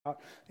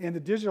And the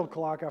digital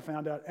clock, I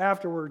found out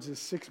afterwards, is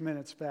 6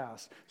 minutes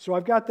fast. So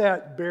I've got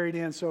that buried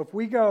in. So if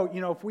we go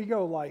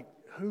like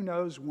who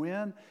knows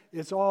when,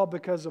 it's all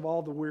because of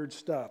all the weird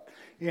stuff.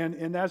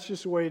 And that's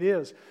just the way it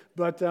is.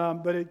 But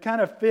it kind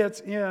of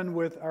fits in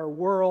with our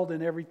world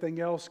and everything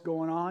else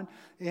going on.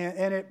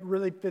 And it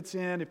really fits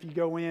in if you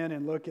go in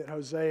and look at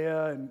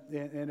Hosea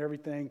and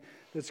everything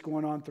that's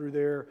going on through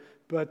there.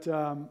 But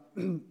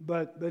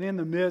in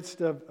the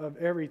midst of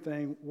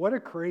everything, what a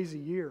crazy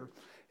year.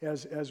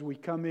 As we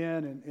come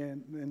in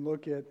and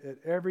look at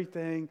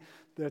everything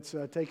that's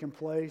taken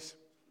place.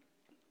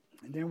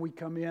 And then we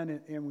come in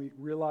and we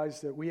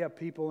realize that we have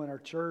people in our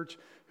church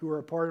who are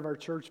a part of our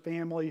church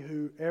family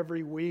who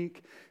every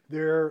week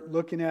they're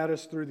looking at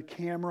us through the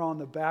camera on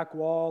the back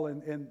wall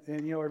and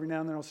every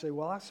now and then I'll say,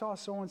 well, I saw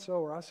so-and-so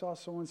or I saw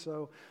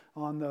so-and-so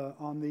on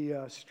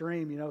the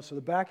stream, so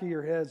the back of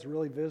your head's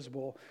really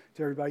visible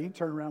to everybody. You can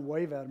turn around and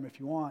wave at them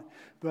if you want.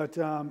 But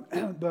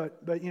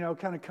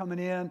kind of coming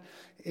in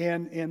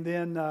and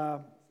then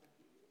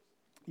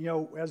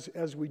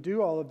as we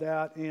do all of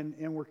that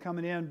and we're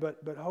coming in,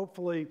 but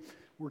hopefully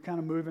we're kind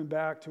of moving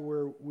back to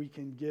where we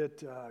can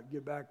get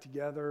back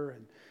together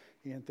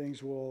and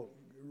things will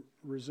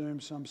resume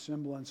some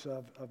semblance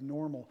of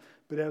normal.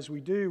 But as we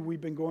do, we've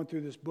been going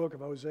through this book of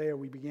Hosea.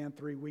 We began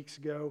 3 weeks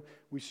ago.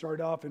 We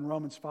started off in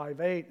Romans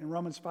 5:8, and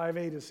Romans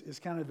 5:8 is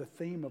kind of the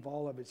theme of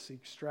all of it. It's the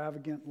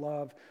extravagant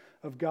love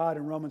of God.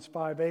 And Romans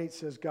 5:8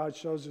 says God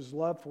shows his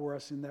love for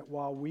us in that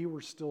while we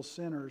were still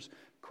sinners,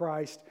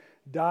 Christ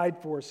died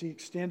for us. He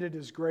extended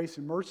his grace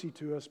and mercy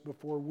to us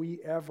before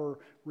we ever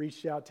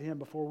reached out to him,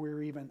 before we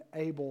were even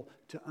able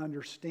to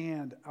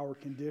understand our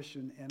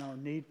condition and our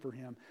need for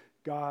him.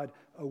 God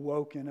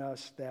awoke in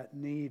us that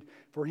need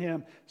for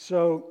him.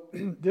 So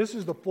this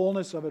is the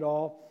fullness of it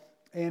all,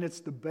 and it's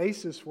the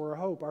basis for our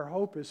hope. Our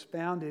hope is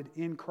founded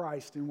in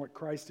Christ and what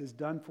Christ has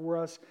done for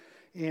us.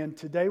 And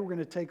today we're going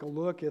to take a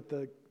look at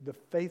the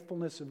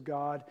faithfulness of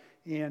God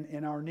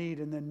and our need.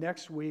 And then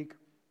next week,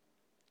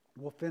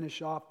 we'll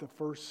finish off the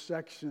first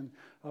section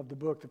of the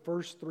book. The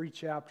first 3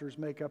 chapters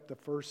make up the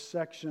first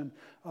section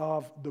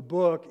of the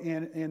book,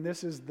 and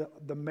this is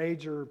the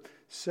major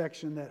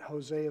section that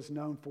Hosea is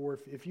known for.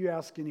 If you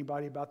ask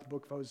anybody about the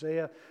book of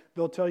Hosea,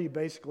 they'll tell you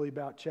basically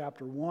about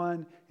chapter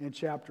 1 and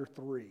chapter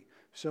 3.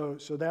 So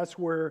that's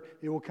where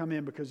it will come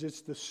in because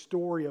it's the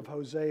story of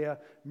Hosea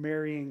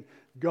marrying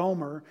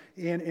Gomer,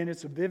 and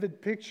it's a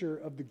vivid picture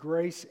of the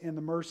grace and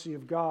the mercy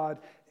of God.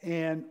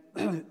 And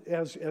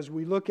as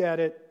we look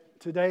at it,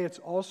 today, it's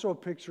also a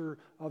picture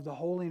of the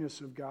holiness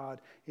of God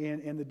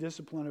and the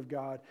discipline of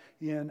God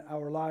in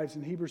our lives.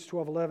 In Hebrews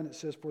 12:11, it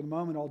says, "For the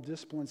moment, all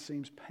discipline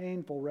seems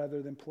painful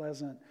rather than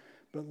pleasant,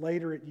 but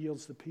later it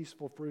yields the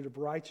peaceful fruit of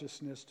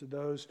righteousness to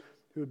those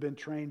who have been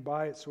trained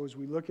by it." So as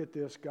we look at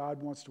this,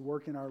 God wants to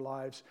work in our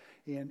lives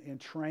and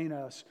train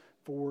us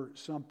for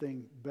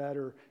something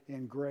better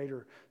and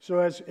greater. So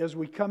as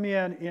we come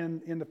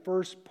in the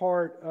first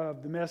part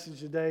of the message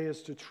today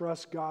is to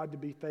trust God to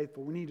be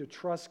faithful. We need to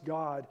trust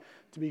God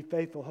to be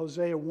faithful.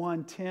 Hosea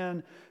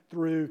 1:10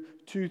 through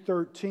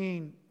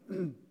 2:13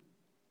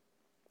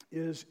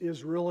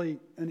 is really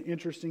an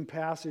interesting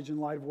passage in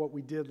light of what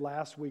we did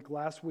last week.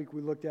 Last week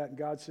we looked at and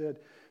God said,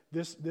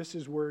 This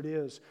is where it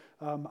is.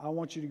 I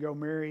want you to go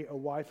marry a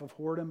wife of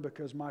whoredom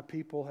because my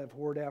people have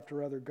whored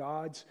after other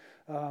gods.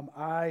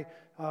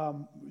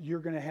 You're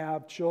going to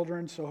have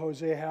children. So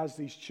Hosea has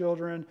these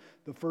children.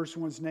 The first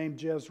one's named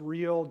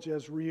Jezreel.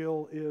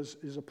 Jezreel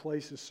is a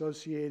place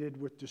associated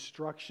with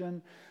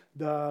destruction.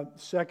 The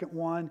second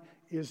one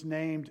is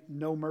named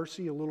No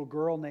Mercy, a little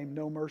girl named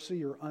No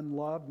Mercy or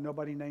Unloved.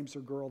 Nobody names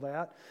their girl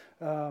that.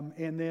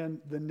 And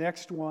then the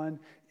next one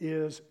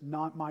is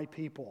Not My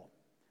People.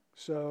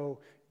 So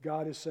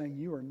God is saying,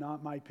 you are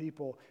not my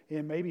people.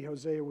 And maybe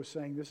Hosea was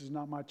saying, this is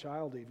not my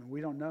child even.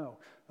 We don't know.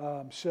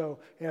 So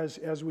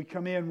as we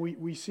come in,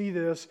 we see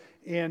this,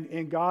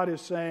 and God is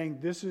saying,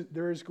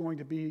 there is going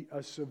to be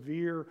a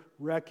severe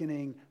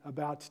reckoning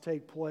about to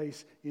take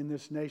place in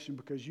this nation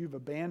because you've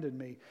abandoned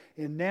me.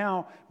 And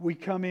now we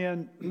come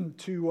in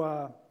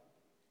to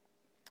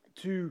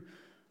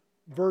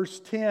verse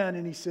 10,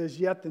 and he says,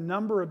 "Yet the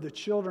number of the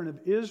children of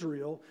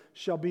Israel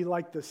shall be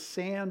like the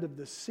sand of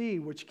the sea,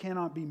 which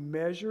cannot be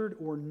measured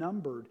or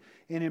numbered.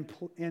 And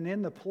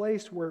in the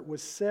place where it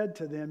was said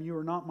to them, 'You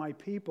are not my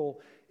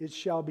people,' it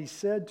shall be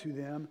said to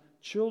them,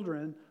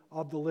 'Children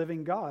of the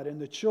living God.'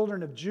 And the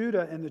children of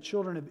Judah and the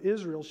children of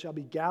Israel shall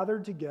be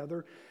gathered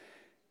together,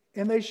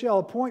 and they shall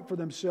appoint for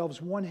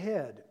themselves one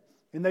head.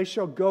 And they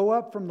shall go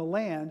up from the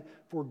land,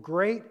 for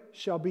great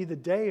shall be the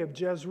day of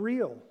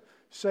Jezreel.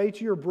 Say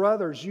to your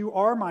brothers, 'You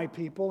are my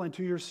people,' and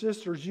to your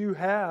sisters, 'You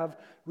have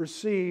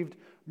received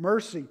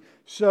mercy.'"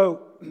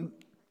 So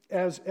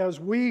as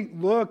we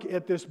look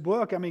at this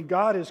book, I mean,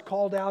 God has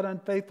called out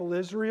unfaithful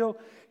Israel.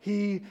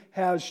 He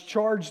has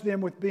charged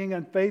them with being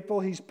unfaithful.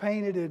 He's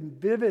painted in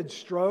vivid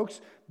strokes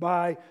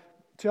by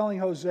telling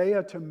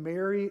Hosea to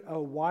marry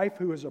a wife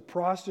who is a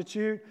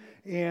prostitute.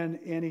 And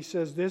he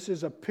says this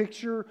is a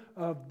picture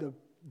of the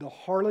the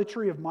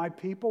harlotry of my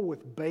people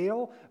with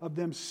Baal, of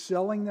them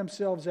selling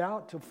themselves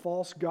out to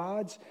false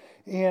gods.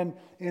 And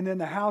then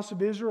the house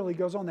of Israel, he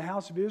goes on, the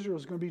house of Israel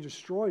is going to be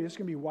destroyed. It's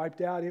going to be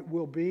wiped out. It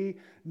will be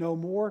no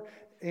more.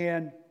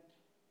 And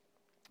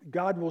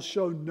God will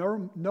show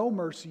no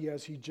mercy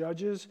as he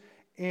judges.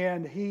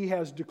 And he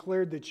has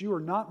declared that you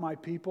are not my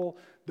people.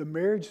 The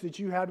marriage that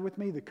you had with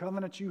me, the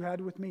covenant you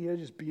had with me, it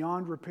is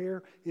beyond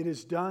repair. It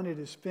is done. It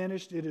is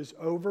finished. It is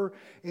over.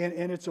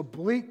 And it's a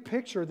bleak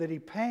picture that he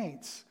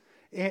paints.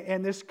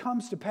 And this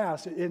comes to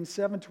pass. In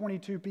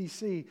 722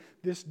 BC,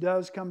 this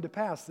does come to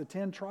pass. The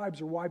 10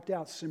 tribes are wiped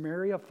out.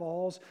 Samaria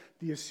falls.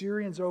 The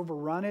Assyrians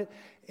overrun it.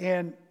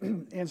 And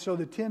so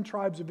the 10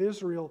 tribes of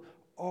Israel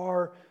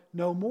are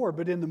no more.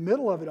 But in the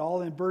middle of it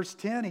all, in verse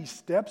 10, he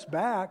steps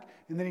back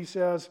and then he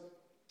says,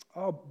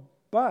 oh,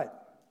 but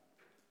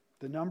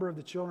the number of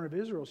the children of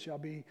Israel shall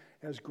be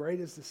as great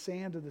as the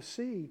sand of the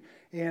sea.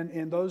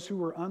 And those who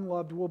were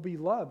unloved will be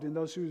loved. And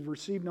those who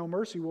received no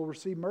mercy will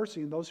receive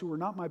mercy. And those who were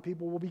not my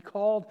people will be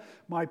called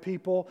my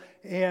people.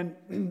 And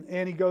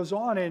he goes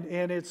on,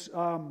 and it's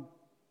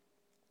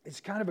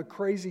kind of a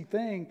crazy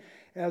thing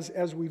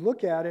as we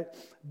look at it.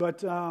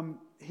 But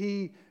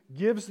he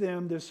gives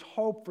them this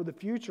hope for the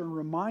future and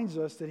reminds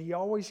us that he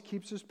always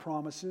keeps his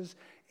promises,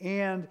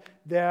 and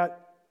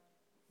that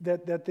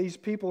these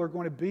people are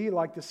going to be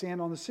like the sand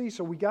on the sea.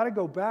 So we got to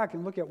go back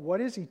and look at what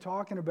is he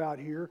talking about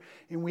here.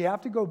 And we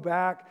have to go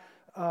back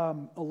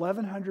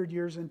 1,100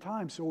 years in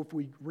time. So if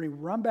we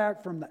run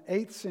back from the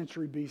 8th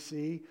century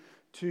BC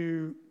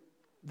to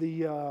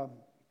the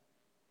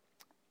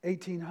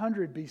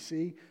 1800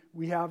 BC,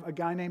 we have a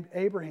guy named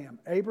Abraham.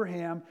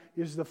 Abraham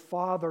is the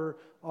father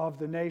of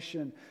the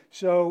nation.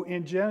 So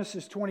in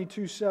Genesis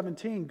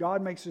 22:17,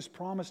 God makes this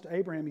promise to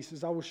Abraham. He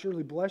says, I will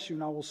surely bless you,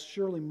 and I will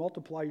surely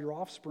multiply your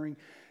offspring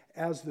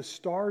as the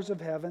stars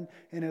of heaven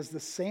and as the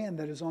sand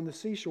that is on the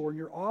seashore. And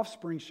your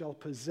offspring shall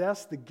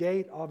possess the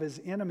gate of his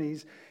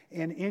enemies,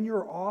 and in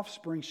your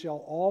offspring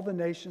shall all the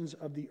nations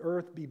of the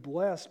earth be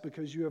blessed,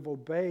 because you have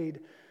obeyed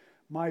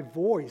my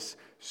voice.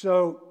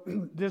 So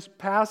this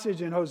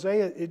passage in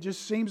Hosea, it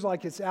just seems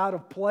like it's out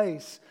of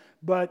place.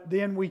 But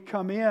then we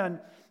come in,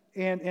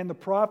 and the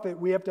prophet,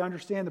 we have to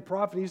understand the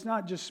prophet, he's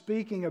not just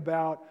speaking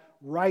about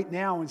right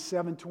now in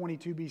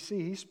 722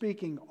 BC. He's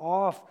speaking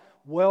off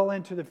well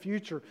into the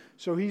future.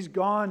 So he's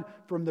gone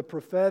from the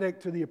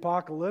prophetic to the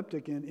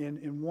apocalyptic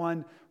in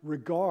one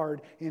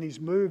regard, and he's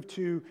moved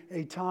to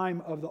a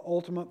time of the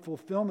ultimate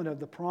fulfillment of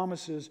the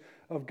promises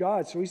of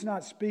God. So he's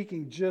not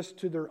speaking just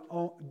to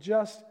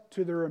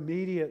their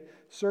immediate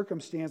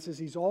circumstances.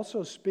 He's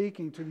also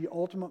speaking to the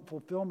ultimate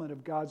fulfillment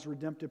of God's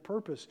redemptive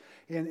purpose.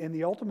 And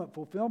the ultimate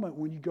fulfillment,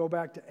 when you go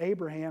back to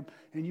Abraham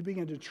and you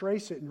begin to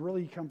trace it, and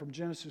really you come from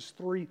Genesis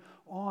 3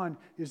 on,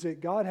 is that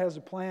God has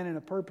a plan and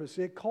a purpose.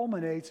 It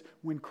culminates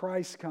when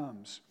Christ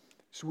comes.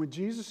 So when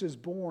Jesus is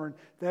born,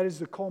 that is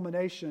the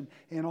culmination.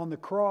 And on the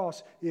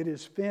cross, it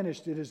is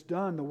finished. It is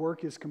done. The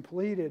work is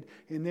completed.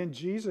 And then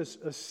Jesus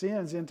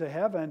ascends into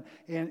heaven.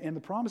 And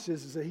the promise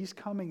is that he's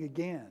coming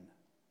again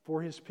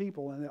for his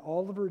people. And that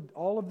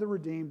all of the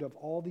redeemed of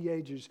all the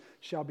ages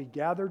shall be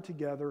gathered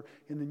together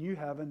in the new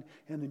heaven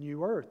and the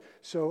new earth.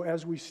 So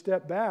as we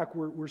step back,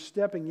 we're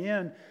stepping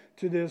in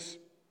to this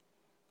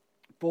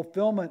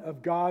fulfillment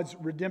of God's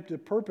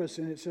redemptive purpose.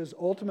 And it says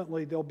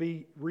ultimately they'll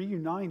be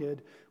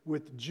reunited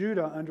with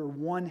Judah under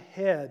one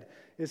head.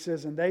 It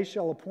says, and they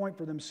shall appoint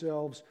for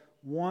themselves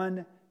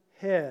one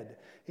head.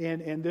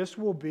 And this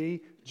will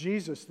be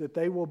Jesus, that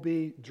they will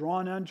be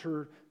drawn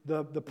under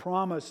the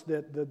promise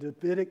that the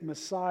Davidic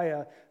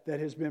Messiah that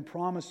has been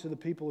promised to the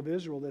people of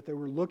Israel, that they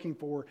were looking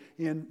for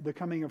in the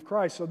coming of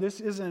Christ. So this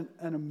isn't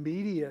an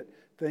immediate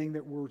thing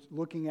that we're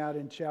looking at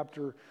in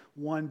chapter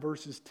 1,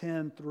 verses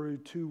 10 through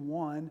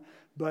 2:1,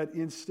 but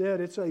instead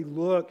it's a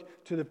look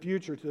to the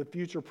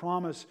future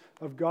promise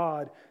of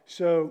God.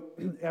 So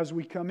as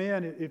we come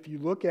in, if you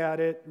look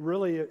at it,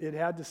 really it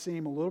had to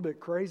seem a little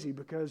bit crazy,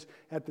 because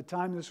at the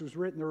time this was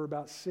written, there were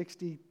about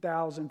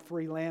 60,000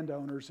 free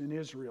landowners in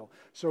Israel.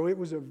 So it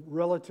was a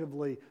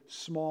relatively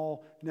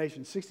small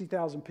nation.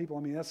 60,000 people,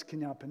 I mean, that's the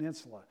Kenai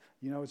Peninsula.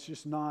 You know, it's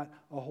just not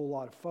a whole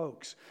lot of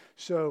folks.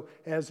 So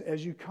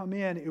as you come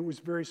in, it was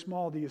very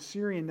small. The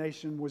Assyrian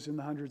nation was in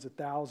the hundreds of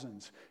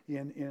thousands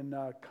in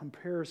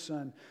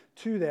comparison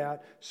to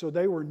that. So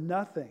they were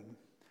nothing.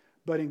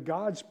 But in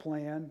God's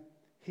plan,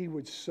 he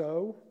would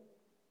sow,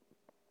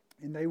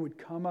 and they would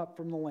come up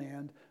from the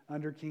land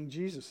under King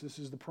Jesus. This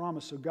is the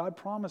promise. So God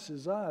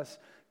promises us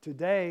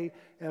today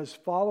as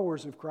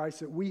followers of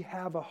Christ that we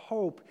have a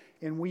hope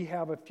and we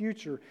have a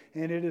future,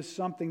 and it is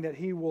something that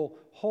he will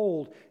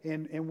hold,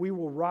 and we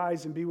will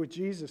rise and be with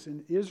Jesus.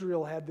 And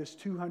Israel had this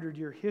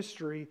 200-year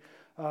history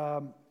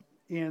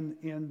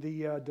in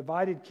the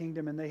divided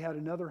kingdom, and they had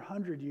another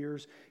 100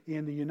 years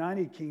in the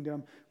united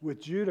kingdom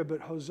with Judah.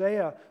 But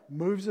Hosea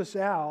moves us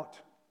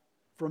out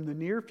from the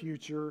near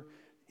future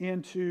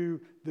into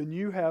the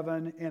new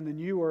heaven and the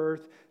new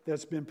earth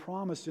that's been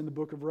promised in the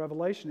book of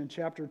Revelation.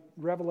 In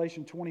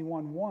Revelation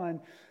 21:1,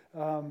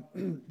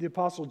 the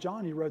Apostle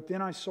John, he wrote,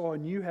 "Then I saw a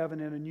new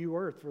heaven and a new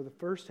earth, for the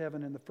first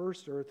heaven and the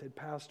first earth had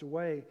passed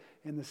away,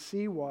 and the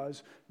sea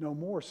was no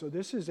more." So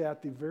this is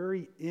at the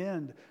very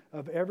end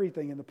of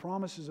everything. And the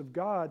promises of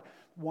God,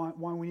 why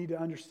we need to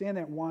understand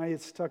that, why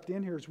it's tucked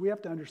in here, is we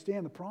have to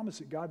understand the promise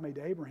that God made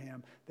to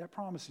Abraham. That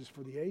promise is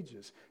for the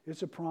ages.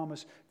 It's a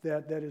promise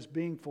that is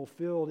being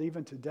fulfilled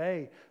even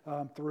today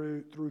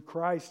through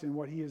Christ and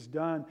what He has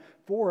done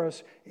for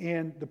us.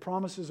 And the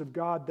promises of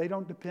God, they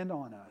don't depend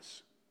on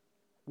us.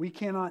 We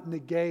cannot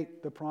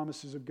negate the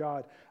promises of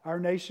God. Our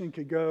nation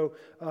could go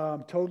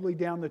totally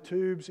down the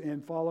tubes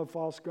and follow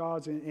false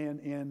gods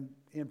and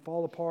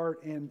fall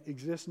apart and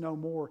exist no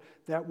more.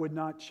 That would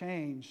not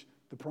change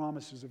the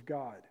promises of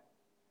God.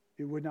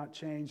 It would not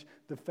change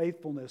the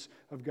faithfulness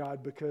of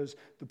God, because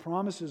the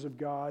promises of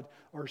God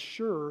are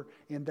sure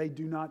and they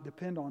do not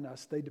depend on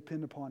us. They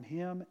depend upon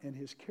Him and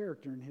His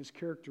character, and His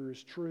character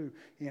is true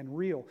and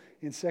real.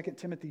 In 2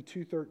 Timothy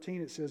 2:13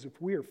 it says,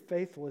 "If we are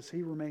faithless,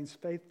 He remains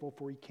faithful,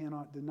 for He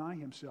cannot deny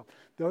Himself."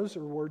 Those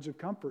are words of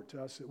comfort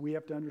to us, that we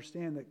have to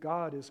understand that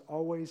God is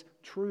always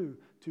true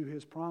to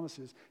His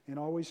promises and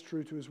always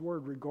true to His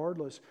word,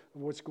 regardless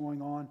of what's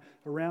going on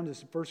around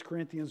us. In 1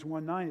 Corinthians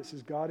 1:9 it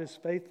says, "God is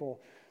faithful,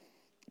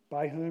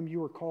 by whom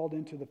you are called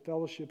into the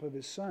fellowship of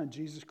His Son,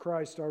 Jesus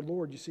Christ our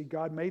Lord." You see,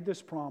 God made this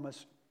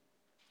promise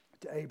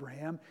to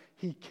Abraham.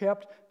 He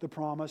kept the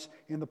promise,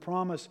 and the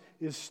promise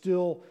is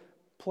still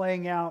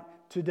playing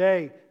out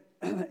today.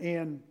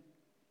 And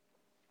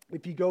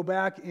if you go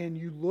back and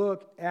you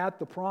look at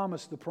the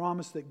promise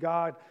that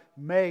God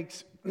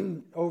makes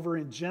over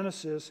in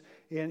Genesis,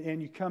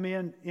 and you come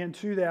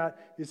into that,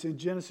 it's in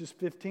Genesis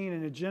 15.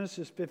 And in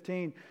Genesis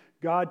 15,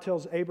 God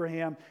tells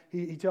Abraham,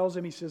 he tells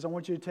him, he says, "I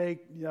want you to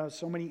take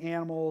so many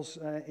animals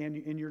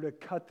and you're to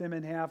cut them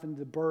in half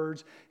into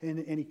birds." And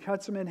he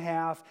cuts them in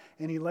half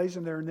and he lays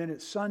them there. And then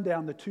at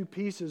sundown, the two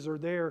pieces are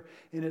there.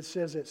 And it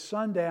says at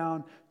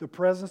sundown, the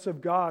presence of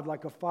God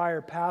like a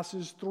fire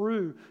passes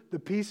through the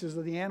pieces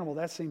of the animal.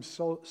 That seems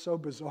so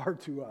bizarre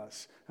to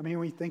us. I mean,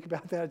 when you think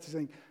about that, it's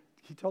like,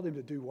 He told him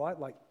to do what?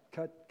 Like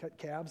cut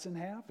calves in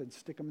half and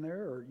stick them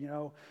there,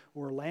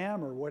 or a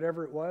lamb or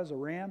whatever it was, a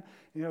ram.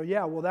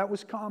 Yeah, well, that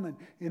was common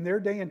in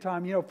their day and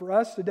time. For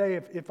us today,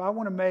 if I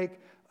want to make,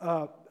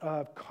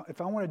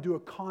 if I want to do a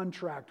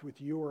contract with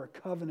you or a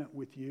covenant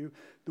with you,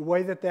 the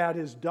way that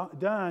is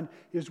done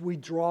is we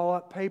draw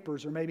up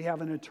papers, or maybe have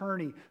an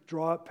attorney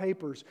draw up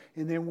papers,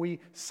 and then we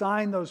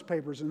sign those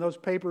papers, and those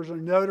papers are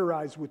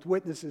notarized with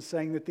witnesses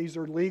saying that these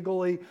are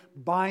legally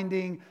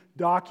binding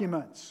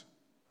documents.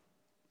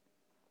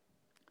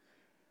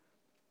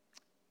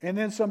 And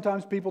then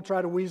sometimes people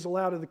try to weasel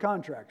out of the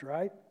contract,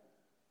 right?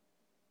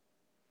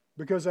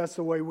 Because that's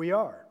the way we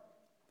are.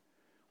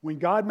 When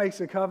God makes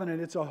a covenant,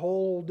 it's a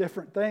whole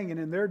different thing. And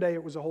in their day,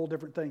 it was a whole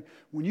different thing.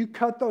 When you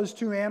cut those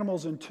two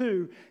animals in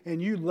two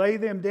and you lay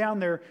them down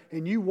there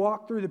and you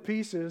walk through the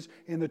pieces,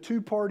 and the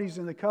two parties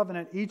in the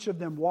covenant, each of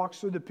them walks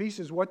through the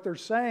pieces, what they're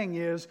saying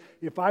is,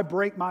 if I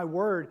break my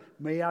word,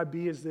 may I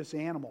be as this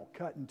animal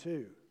cut in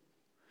two.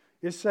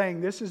 It's saying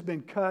this has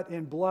been cut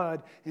in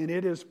blood, and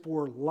it is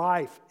for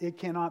life. It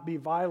cannot be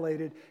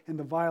violated, and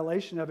the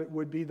violation of it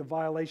would be the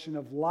violation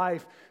of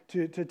life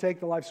to take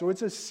the life. So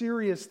it's a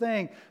serious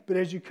thing. But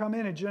as you come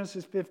in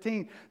Genesis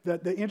 15,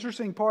 the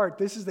interesting part,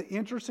 this is the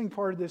interesting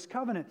part of this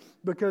covenant,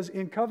 because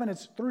in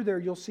covenants through there,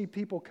 you'll see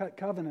people cut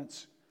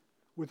covenants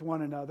with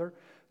one another.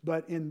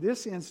 But in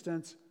this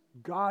instance,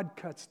 God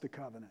cuts the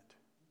covenant.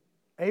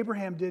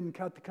 Abraham didn't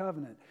cut the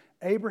covenant.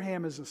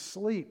 Abraham is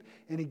asleep,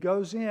 and he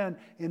goes in,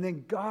 and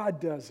then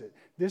God does it.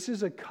 This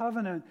is a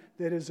covenant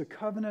that is a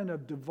covenant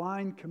of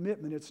divine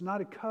commitment. It's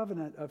not a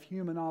covenant of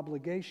human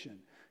obligation.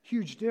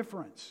 Huge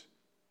difference.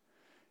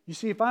 You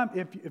see,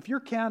 if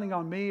you're counting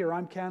on me or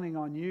I'm counting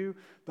on you,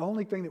 the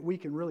only thing that we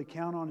can really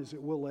count on is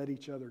that we'll let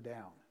each other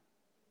down.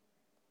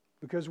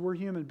 Because we're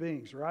human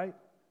beings, right?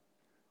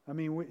 I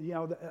mean,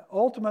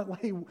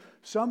 ultimately,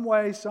 some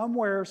way,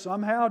 somewhere,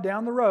 somehow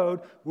down the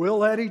road, we'll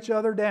let each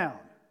other down.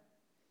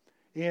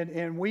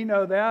 And we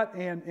know that,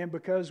 and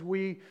because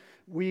we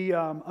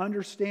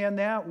understand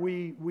that,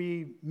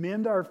 we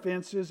mend our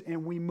fences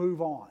and we move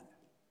on.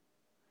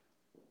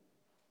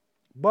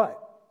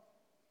 But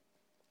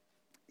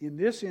in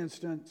this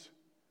instance,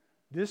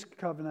 this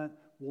covenant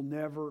will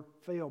never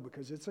fail,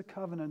 because it's a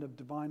covenant of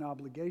divine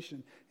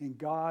obligation, and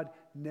God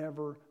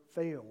never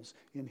fails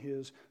in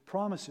His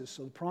promises.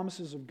 So the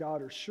promises of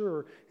God are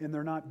sure, and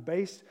they're not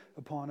based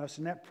upon us.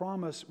 And that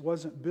promise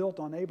wasn't built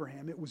on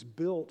Abraham. It was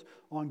built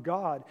on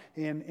God.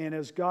 And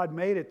as God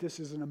made it,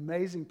 this is an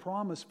amazing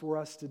promise for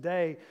us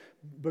today,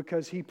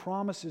 because He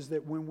promises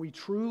that when we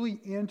truly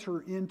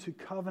enter into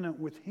covenant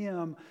with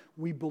Him,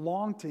 we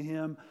belong to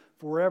Him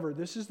forever.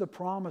 This is the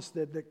promise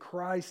that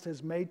Christ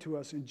has made to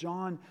us. In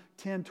John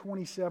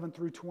 10:27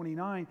 through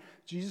 29,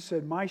 Jesus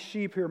said, "My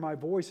sheep hear my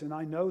voice, and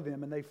I know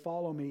them, and they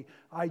follow me.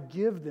 I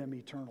give them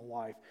eternal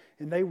life,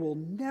 and they will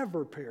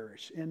never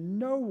perish, and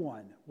no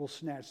one will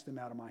snatch them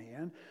out of my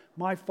hand.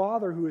 My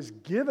Father who has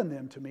given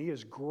them to me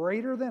is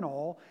greater than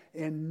all,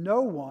 and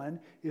no one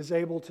is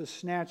able to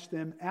snatch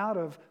them out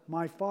of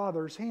my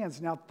Father's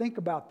hands." Now think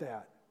about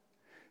that.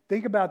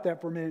 Think about that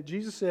for a minute.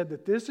 Jesus said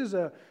that this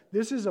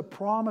is a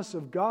promise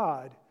of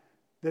God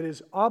that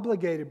is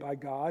obligated by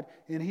God.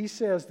 And he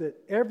says that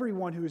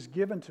everyone who is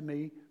given to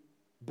me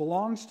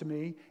belongs to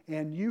me,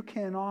 and you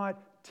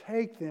cannot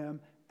take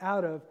them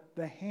out of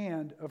the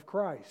hand of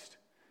Christ.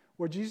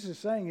 What Jesus is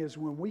saying is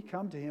when we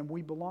come to him,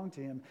 we belong to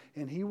him,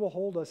 and he will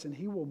hold us, and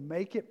he will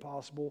make it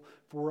possible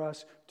for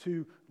us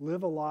to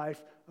live a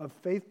life of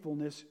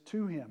faithfulness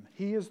to him.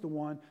 He is the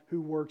one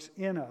who works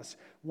in us.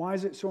 Why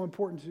is it so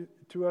important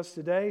to us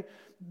today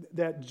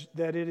that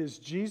it is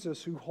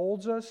Jesus who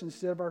holds us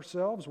instead of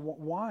ourselves?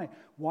 Why?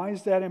 Why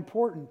is that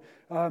important?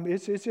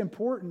 It's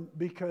important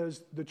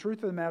because the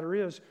truth of the matter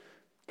is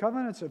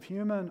covenants of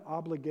human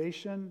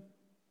obligation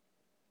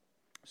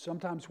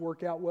sometimes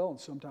work out well and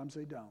sometimes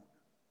they don't.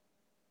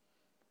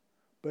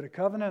 But a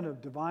covenant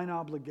of divine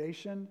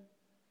obligation,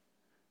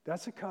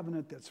 that's a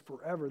covenant that's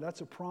forever.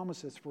 That's a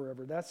promise that's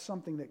forever. That's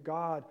something that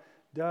God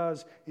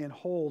does and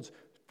holds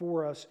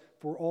for us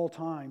for all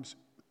times.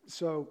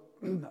 So,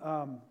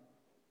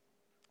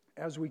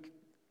 as we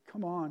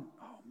come on,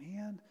 oh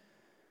man,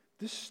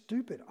 this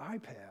stupid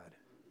iPad.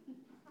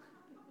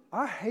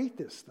 I hate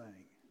this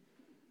thing.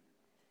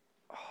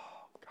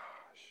 Oh,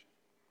 gosh.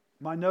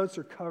 My notes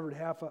are covered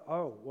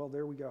oh, well,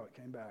 there we go. It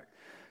came back.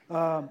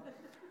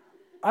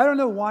 I don't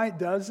know why it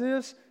does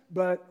this,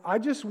 but I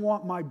just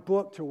want my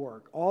book to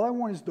work. All I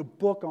want is the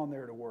book on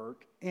there to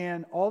work.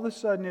 And all of a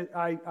sudden,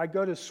 I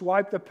go to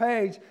swipe the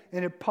page,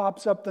 and it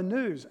pops up the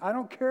news. I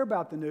don't care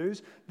about the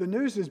news. The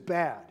news is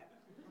bad.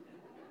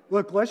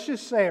 Look, let's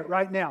just say it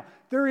right now.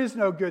 There is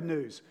no good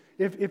news.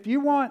 If you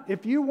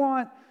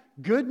want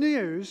good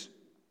news,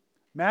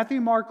 Matthew,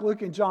 Mark,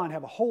 Luke, and John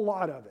have a whole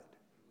lot of it.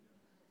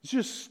 It's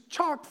just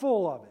chock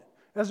full of it.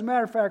 As a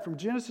matter of fact, from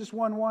Genesis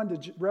 1:1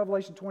 to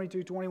Revelation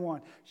 22:21,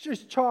 it's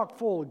just chock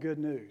full of good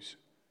news.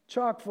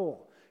 Chock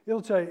full.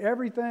 It'll tell you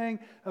everything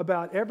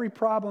about every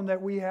problem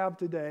that we have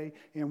today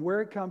and where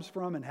it comes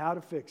from and how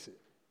to fix it.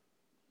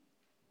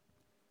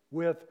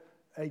 With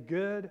a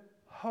good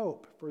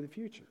hope for the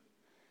future.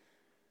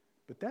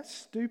 But that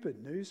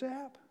stupid news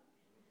app,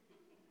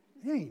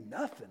 it ain't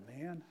nothing,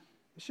 man.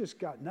 It's just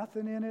got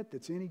nothing in it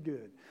that's any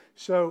good.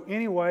 So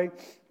anyway,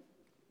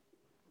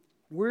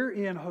 we're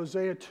in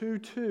Hosea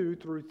 2:2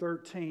 through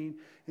 13,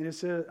 and it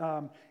says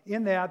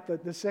in that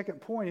the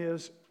second point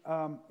is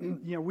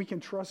we can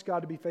trust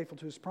God to be faithful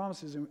to his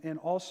promises, and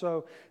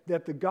also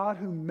that the God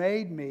who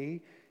made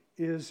me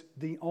is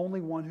the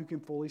only one who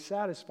can fully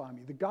satisfy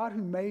me. The God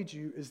who made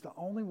you is the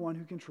only one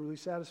who can truly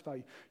satisfy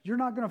you. You're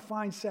not going to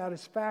find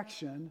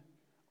satisfaction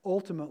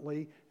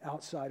ultimately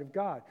outside of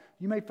God.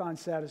 You may find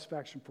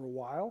satisfaction for a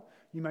while.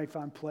 You may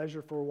find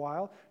pleasure for a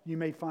while. You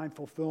may find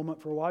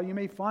fulfillment for a while. You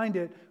may find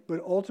it,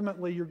 but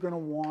ultimately you're going to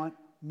want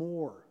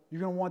more. You're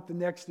going to want the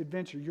next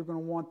adventure. You're going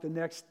to want the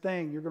next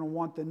thing. You're going to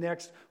want the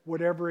next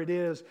whatever it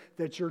is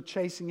that you're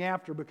chasing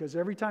after, because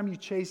every time you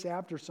chase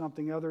after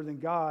something other than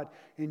God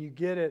and you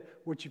get it,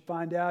 what you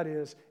find out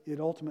is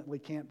it ultimately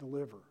can't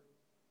deliver.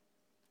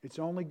 It's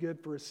only good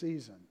for a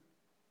season.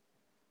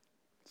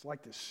 It's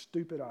like this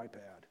stupid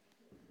iPad.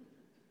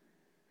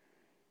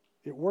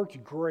 It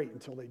worked great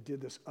until they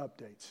did this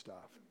update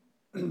stuff.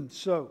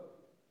 So,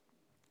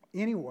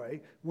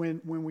 anyway,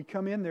 when we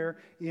come in there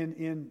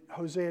in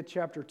Hosea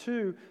chapter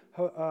 2,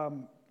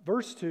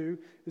 verse 2,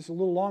 it's a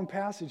little long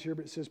passage here,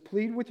 but it says,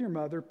 "Plead with your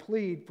mother,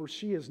 plead, for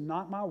she is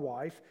not my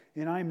wife,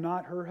 and I am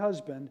not her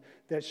husband,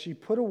 that she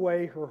put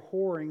away her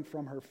whoring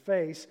from her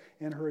face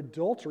and her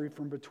adultery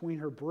from between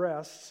her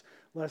breasts,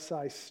 lest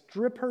I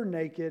strip her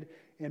naked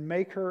and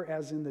make her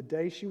as in the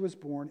day she was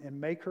born,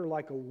 and make her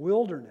like a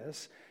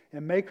wilderness,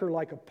 and make her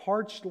like a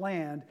parched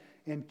land,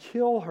 and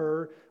kill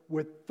her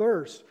with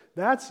thirst."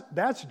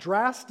 That's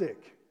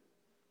drastic.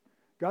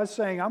 God's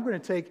saying, I'm going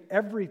to take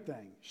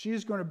everything.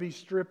 She's going to be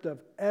stripped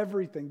of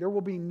everything. There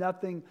will be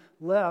nothing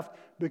left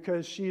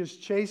because she is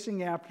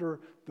chasing after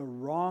the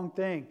wrong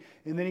thing.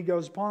 And then he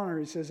goes upon her.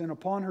 He says, "And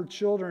upon her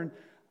children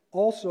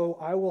also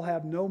I will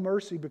have no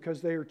mercy,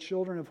 because they are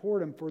children of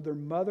whoredom, for their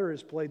mother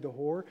has played the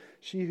whore.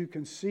 She who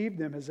conceived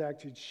them has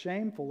acted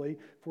shamefully,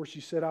 for she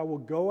said, I will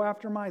go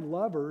after my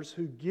lovers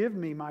who give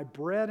me my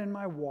bread and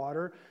my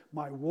water,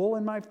 my wool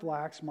and my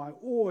flax, my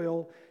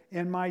oil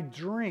and my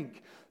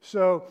drink."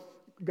 So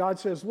God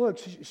says, look,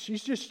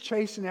 she's just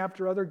chasing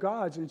after other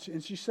gods.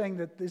 And she's saying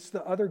that it's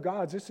the other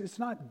gods. It's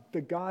not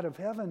the God of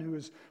heaven who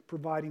is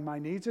providing my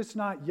needs. It's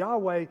not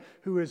Yahweh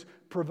who is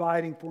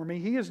providing for me.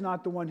 He is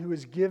not the one who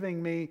is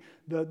giving me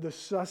the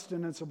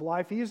sustenance of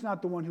life. He is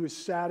not the one who is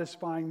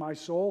satisfying my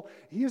soul.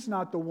 He is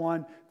not the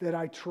one that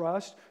I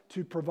trust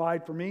to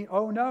provide for me.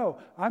 Oh no,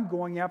 I'm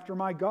going after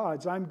my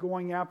gods. I'm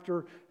going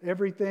after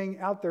everything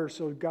out there.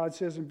 So God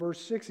says in verse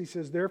 6, he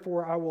says,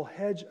 therefore I will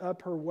hedge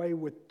up her way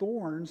with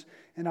thorns,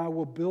 and I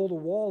will build a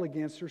wall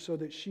against her so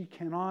that she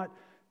cannot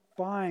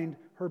find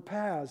her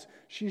paths.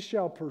 She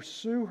shall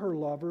pursue her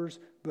lovers,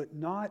 but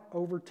not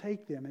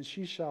overtake them. And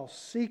she shall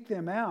seek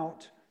them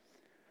out,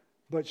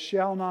 but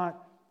shall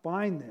not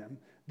find them.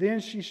 Then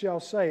she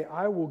shall say,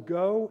 I will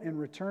go and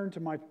return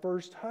to my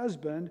first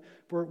husband,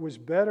 for it was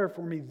better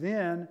for me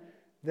then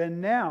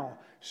than now.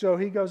 So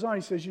he goes on,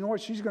 he says, you know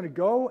what? She's going to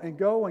go and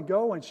go and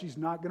go, and she's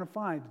not going to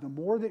find. The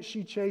more that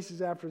she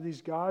chases after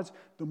these gods,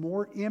 the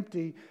more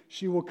empty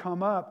she will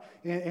come up.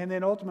 And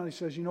then ultimately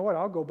says, you know what?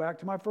 I'll go back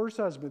to my first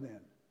husband then.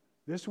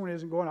 This one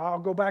isn't going, I'll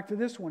go back to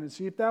this one and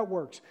see if that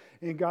works.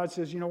 And God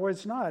says, you know what,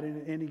 it's not.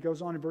 And he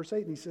goes on in verse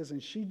 8 and he says,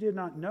 and she did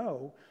not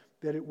know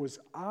that it was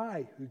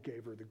I who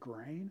gave her the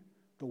grain,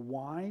 the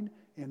wine,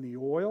 and the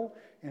oil,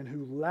 and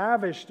who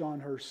lavished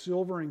on her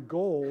silver and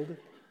gold,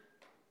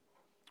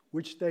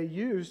 which they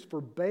used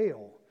for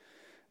Baal.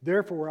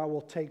 Therefore I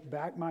will take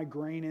back my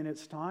grain in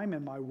its time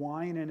and my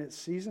wine in its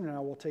season, and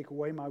I will take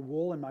away my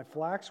wool and my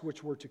flax,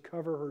 which were to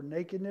cover her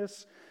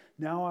nakedness.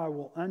 Now I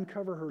will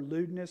uncover her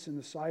lewdness in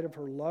the sight of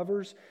her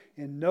lovers,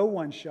 and no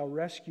one shall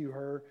rescue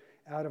her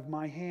out of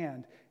my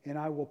hand. And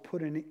I will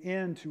put an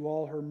end to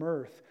all her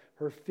mirth,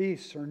 her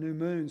feasts, her new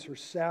moons, her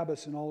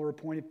Sabbaths, and all her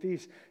appointed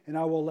feasts. And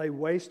I will lay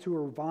waste to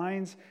her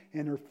vines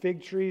and her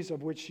fig trees,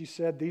 of which she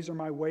said, these are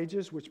my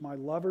wages, which my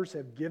lovers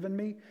have given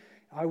me.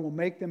 I will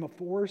make them a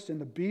forest, and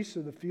the beasts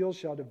of the field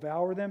shall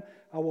devour them.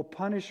 I will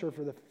punish her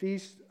for the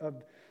feast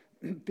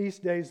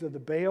days of the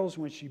Baals,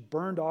 when she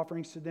burned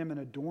offerings to them and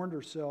adorned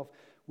herself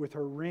with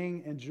her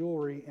ring and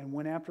jewelry, and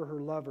went after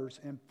her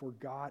lovers and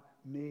forgot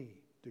me,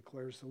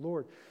 declares the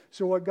Lord.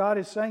 So what God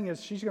is saying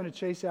is she's going to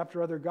chase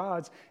after other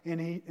gods,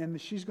 and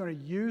she's going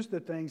to use the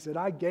things that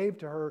I gave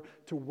to her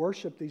to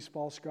worship these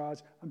false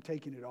gods. I'm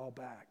taking it all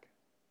back.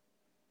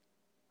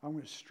 I'm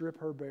going to strip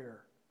her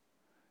bare.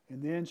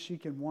 And then she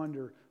can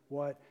wonder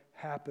what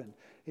happened.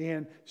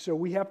 And so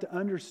we have to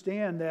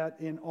understand that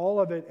in all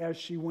of it, as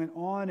she went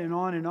on and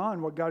on and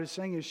on, what God is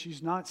saying is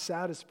she's not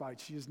satisfied.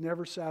 She is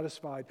never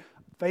satisfied.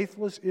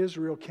 Faithless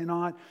Israel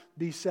cannot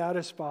be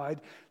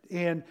satisfied.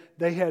 And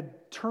they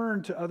had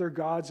turned to other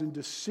gods and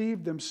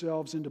deceived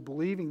themselves into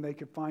believing they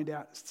could find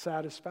out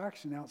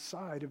satisfaction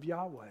outside of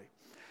Yahweh.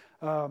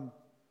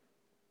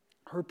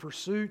 Her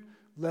pursuit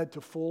led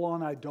to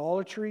full-on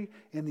idolatry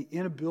and the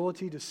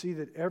inability to see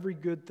that every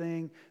good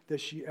thing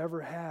that she ever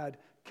had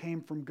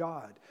came from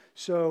God.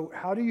 So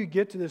how do you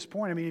get to this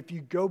point? I mean, if you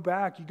go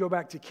back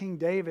to King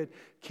David.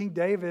 King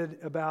David,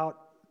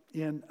 about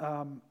in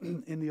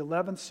the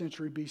 11th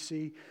century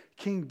BC,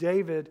 King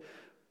David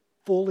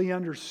fully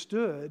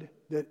understood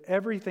that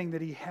everything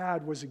that he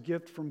had was a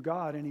gift from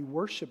God, and he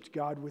worshiped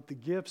God with the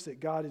gifts that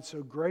God had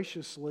so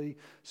graciously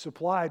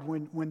supplied.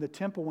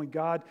 When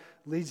God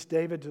leads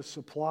David to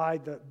supply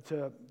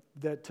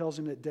that tells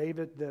him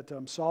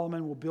that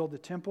Solomon will build the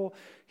temple,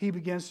 he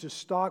begins to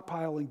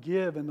stockpile and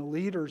give, and the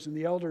leaders and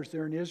the elders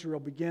there in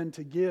Israel begin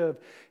to give.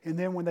 And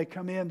then when they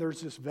come in,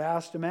 there's this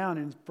vast amount.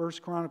 In 1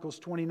 Chronicles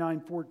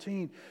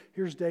 29:14,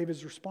 here's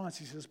David's response.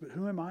 He says, but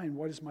who am I and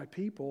what is my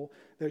people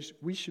that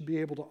we should be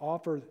able to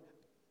offer,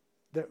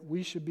 that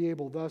we should be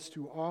able thus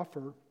to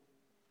offer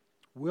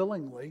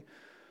willingly?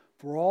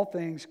 For all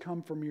things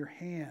come from your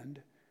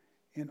hand,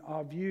 and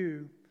of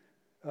you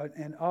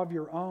and of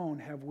your own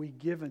have we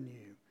given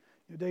you.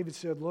 David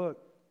said, look,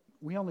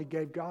 we only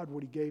gave God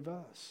what he gave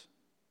us.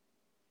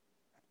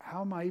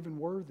 How am I even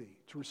worthy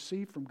to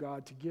receive from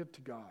God, to give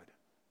to God?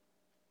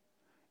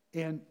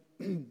 And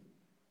I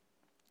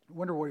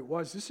wonder what it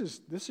was. This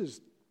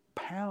is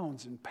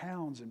pounds and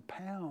pounds and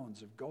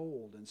pounds of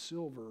gold and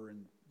silver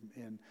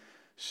and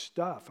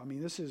stuff. I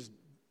mean, this is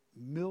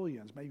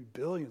millions, maybe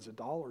billions of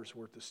dollars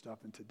worth of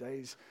stuff in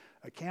today's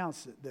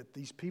accounts that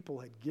these people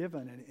had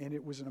given, and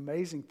it was an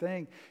amazing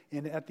thing.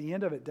 And at the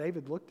end of it,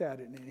 David looked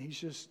at it, and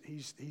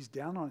he's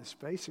down on his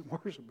face in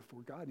worship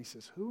before God, and he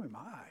says, who am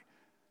I?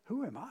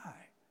 Who am I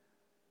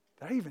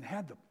that I even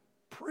had the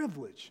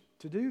privilege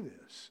to do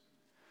this?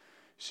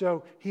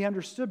 So he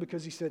understood,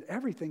 because he said,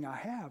 everything I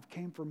have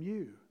came from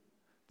you.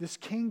 This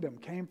kingdom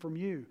came from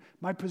you.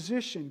 My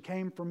position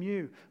came from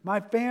you. My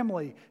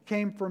family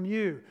came from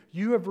you.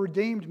 You have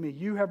redeemed me.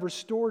 You have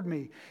restored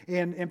me.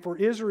 And for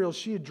Israel,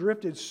 she had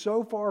drifted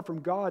so far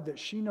from God that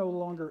she no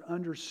longer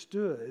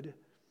understood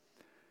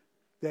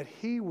that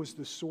He was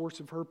the source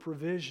of her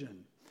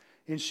provision.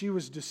 And she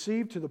was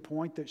deceived to the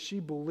point that she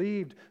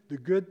believed the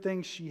good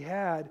things she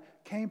had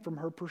came from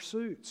her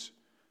pursuits.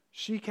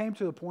 She came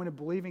to the point of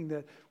believing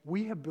that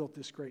we have built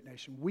this great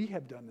nation. We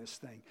have done this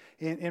thing.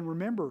 And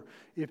remember,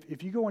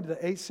 if you go into the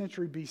 8th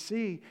century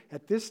BC,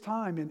 at this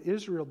time in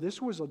Israel,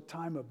 this was a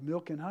time of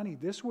milk and honey.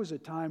 This was a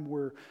time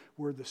where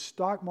the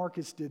stock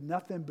markets did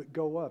nothing but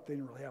go up. They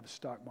didn't really have a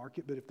stock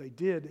market, but if they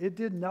did, it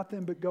did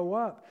nothing but go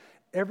up.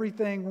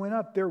 Everything went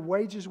up. Their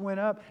wages went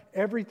up.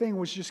 Everything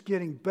was just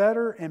getting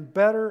better and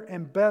better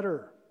and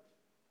better.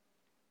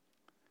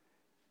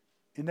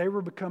 And they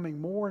were becoming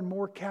more and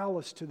more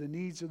callous to the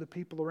needs of the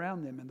people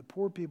around them. And the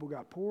poor people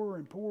got poorer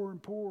and poorer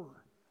and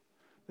poorer.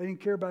 They didn't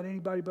care about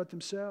anybody but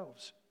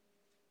themselves.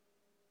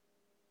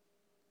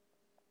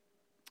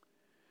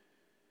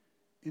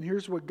 And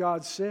here's what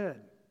God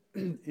said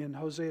in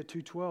Hosea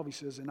 2:12. He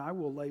says, "And I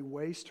will lay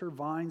waste her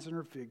vines and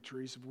her fig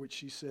trees, of which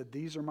she said,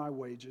 'These are my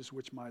wages,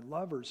 which my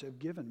lovers have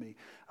given me.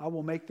 I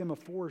will make them a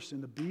forest,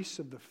 and the beasts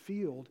of the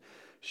field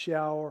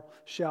shall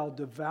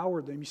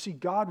devour them.'" You see,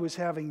 God was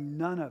having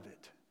none of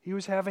it. He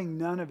was having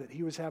none of it.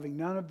 He was having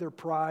none of their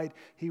pride.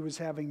 He was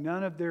having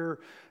none of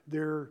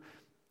their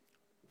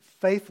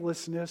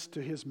faithlessness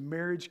to his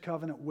marriage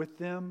covenant with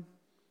them.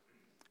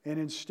 And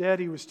instead,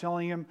 he was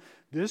telling him,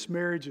 this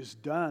marriage is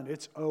done.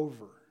 It's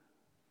over.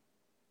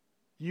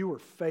 You are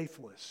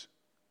faithless.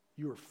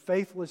 You are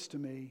faithless to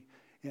me,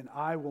 and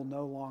I will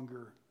no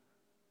longer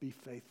be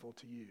faithful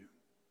to you.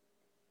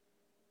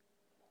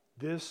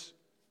 This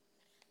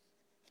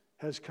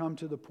has come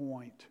to the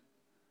point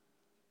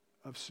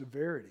of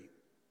severity.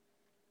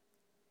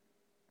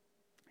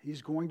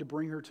 He's going to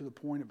bring her to the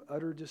point of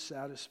utter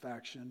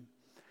dissatisfaction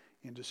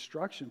and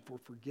destruction for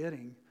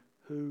forgetting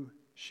who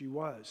she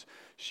was.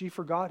 She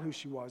forgot who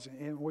she was.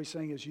 And what he's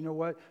saying is, you know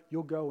what?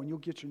 You'll go and you'll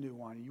get your new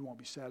wine and you won't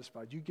be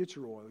satisfied. You get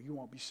your oil, you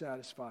won't be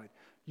satisfied.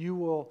 You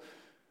will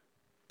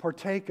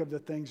partake of the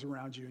things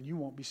around you and you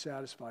won't be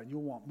satisfied.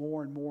 You'll want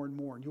more and more and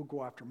more, and you'll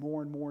go after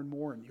more and more and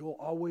more, and you'll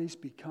always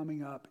be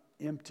coming up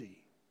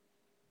empty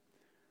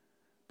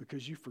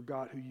because you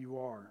forgot who you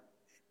are.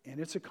 And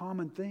it's a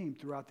common theme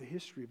throughout the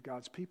history of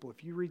God's people.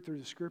 If you read through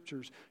the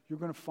scriptures, you're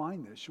going to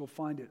find this. You'll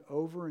find it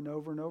over and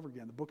over and over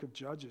again. The book of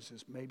Judges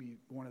is maybe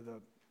one of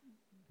the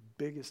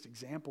biggest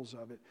examples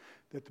of it,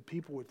 that the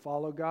people would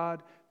follow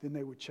God, then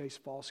they would chase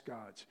false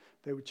gods.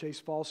 They would chase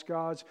false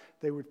gods.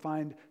 They would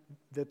find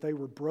that they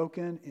were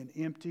broken and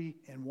empty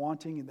and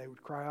wanting, and they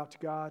would cry out to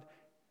God,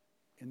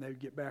 and they would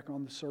get back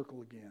on the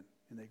circle again.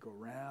 And they go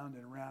round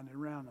and round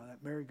and round on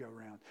that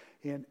merry-go-round.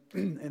 And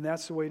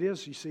that's the way it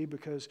is, you see,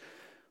 because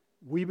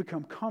we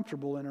become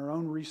comfortable in our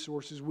own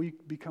resources. We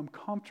become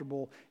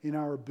comfortable in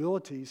our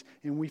abilities,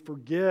 and we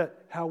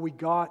forget how we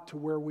got to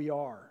where we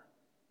are.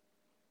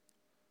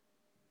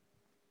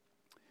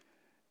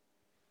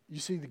 You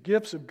see, the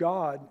gifts of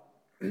God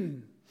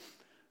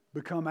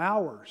become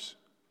ours.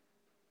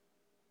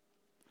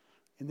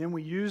 And then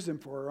we use them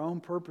for our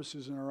own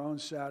purposes and our own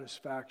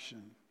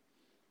satisfaction.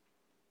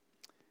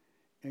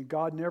 And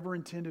God never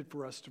intended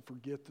for us to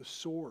forget the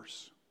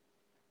source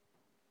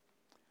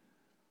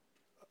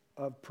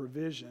of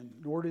provision,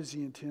 nor does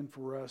He intend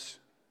for us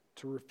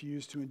to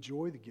refuse to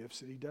enjoy the gifts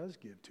that He does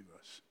give to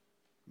us.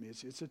 I mean,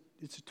 it's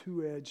a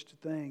two-edged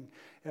thing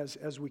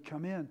as we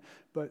come in.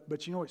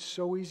 But you know, it's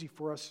so easy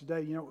for us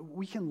today. You know,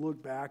 we can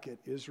look back at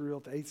Israel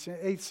at the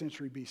 8th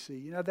century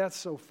BC. You know, that's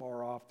so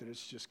far off that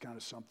it's just kind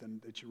of something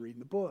that you read in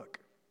the book.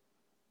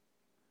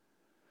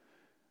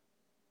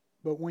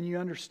 But when you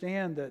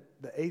understand that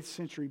the 8th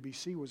century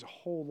BC was a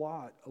whole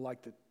lot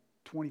like the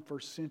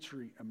 21st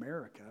century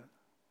America,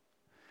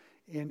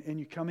 and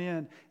you come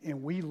in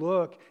and we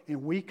look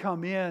and we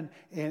come in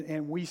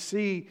and we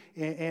see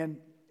and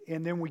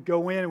then we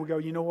go in and we go,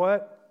 you know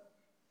what?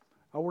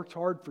 I worked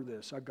hard for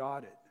this. I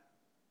got it.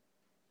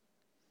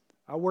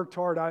 I worked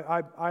hard.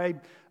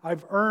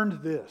 I've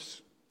earned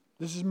this.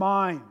 This is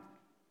mine.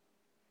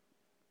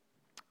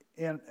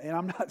 And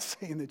I'm not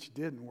saying that you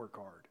didn't work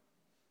hard.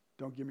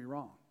 Don't get me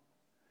wrong.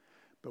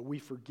 But we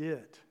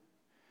forget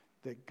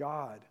that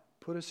God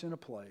put us in a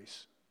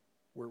place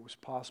where it was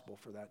possible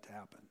for that to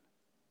happen.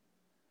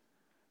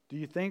 Do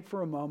you think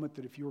for a moment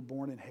that if you were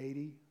born in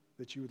Haiti,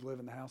 that you would live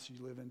in the house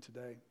you live in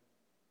today?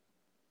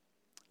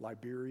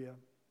 Liberia,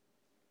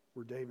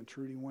 where Dave and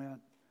Trudy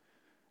went,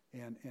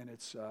 and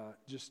it's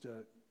just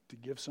to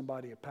give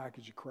somebody a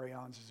package of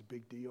crayons is a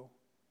big deal.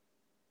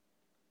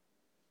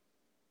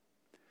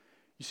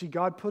 You see,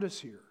 God put us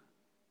here.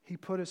 He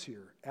put us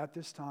here at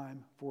this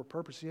time for a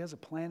purpose. He has a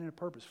plan and a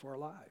purpose for our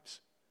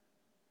lives.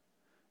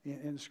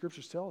 And the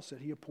scriptures tell us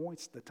that He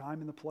appoints the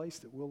time and the place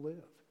that we'll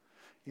live.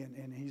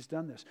 And He's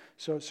done this.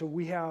 So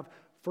we have,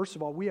 first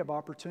of all, we have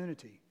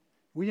opportunity.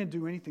 We didn't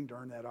do anything to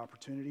earn that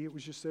opportunity. It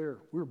was just there.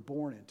 We were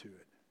born into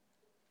it.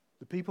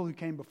 The people who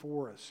came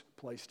before us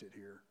placed it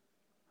here.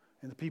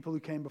 And the people who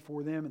came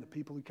before them and the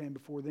people who came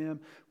before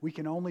them, we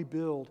can only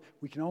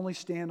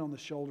stand on the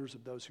shoulders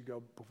of those who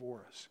go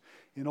before us.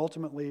 And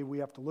ultimately, we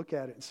have to look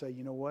at it and say,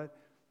 you know what?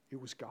 It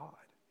was God.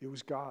 It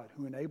was God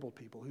who enabled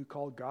people, who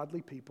called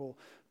godly people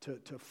to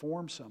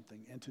form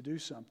something and to do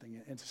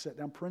something and to set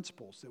down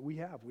principles that we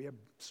have. We have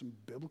some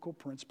biblical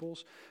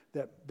principles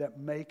that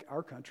make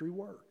our country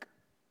work.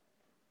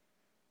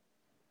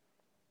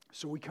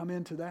 So we come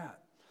into that.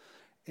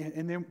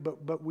 And then,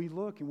 but we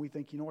look and we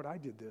think, you know what, I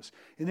did this.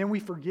 And then we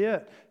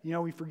forget,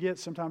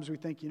 sometimes we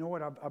think, you know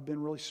what, I've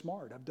been really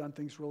smart. I've done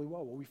things really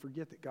well. Well, we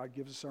forget that God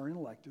gives us our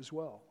intellect as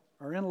well.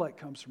 Our intellect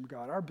comes from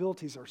God. Our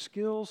abilities, our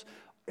skills,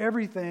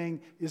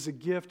 Everything is a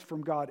gift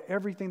from God.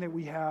 Everything that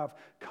we have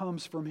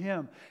comes from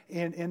Him.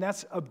 And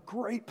that's a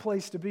great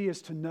place to be,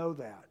 is to know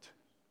that.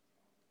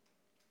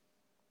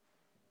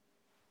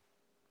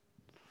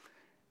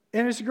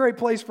 And it's a great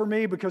place for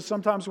me because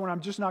sometimes when I'm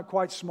just not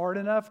quite smart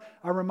enough,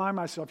 I remind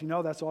myself,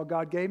 that's all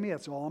God gave me.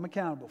 That's all I'm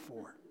accountable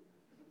for.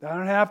 I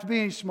don't have to be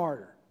any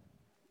smarter.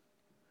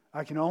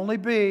 I can only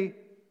be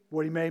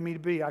what He made me to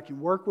be. I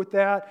can work with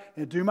that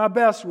and do my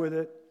best with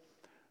it,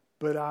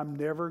 but I'm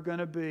never going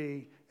to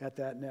be at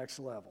that next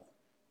level.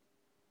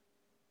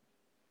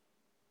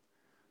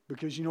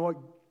 Because you know what?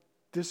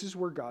 This is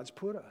where God's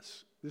put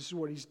us. This is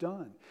what He's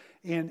done.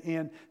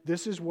 And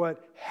this is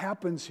what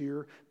happens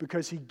here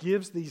because He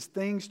gives these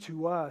things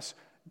to us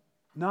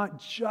not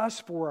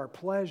just for our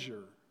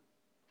pleasure,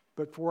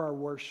 but for our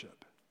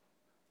worship.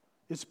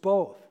 It's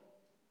both.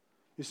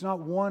 It's not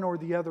one or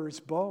the other, it's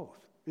both.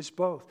 It's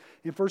both.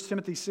 In 1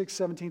 Timothy 6,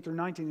 17 through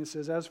 19, it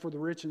says, as for the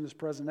rich in this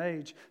present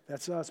age,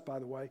 that's us, by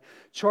the way,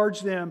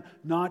 charge them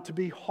not to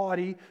be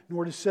haughty,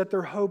 nor to set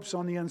their hopes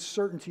on the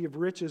uncertainty of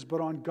riches,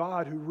 but on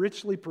God, who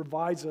richly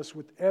provides us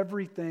with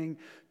everything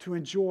to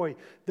enjoy.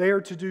 They are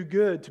to do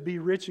good, to be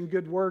rich in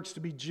good works, to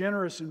be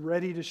generous and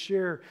ready to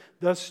share,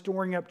 thus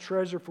storing up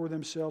treasure for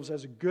themselves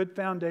as a good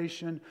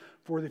foundation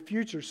for the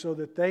future, so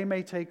that they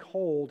may take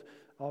hold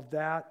of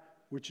that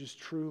which is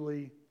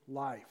truly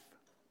life.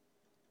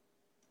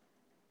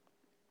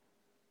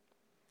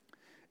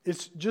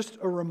 It's just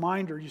a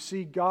reminder. You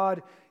see,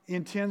 God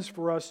intends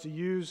for us to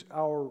use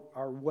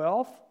our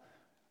wealth,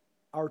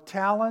 our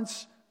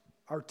talents,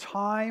 our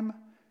time,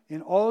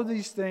 and all of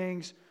these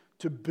things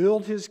to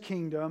build His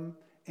kingdom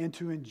and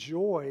to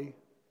enjoy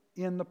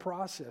in the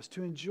process.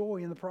 To enjoy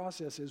in the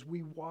process as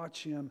we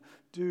watch Him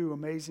do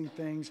amazing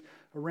things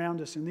around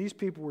us. And these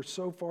people were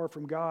so far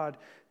from God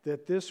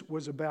that this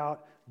was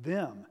about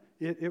them.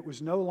 It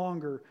was no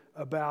longer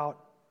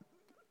about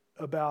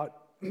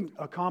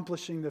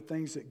accomplishing the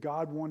things that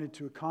God wanted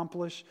to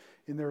accomplish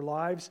in their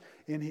lives.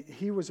 And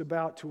He was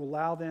about to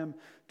allow them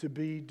to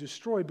be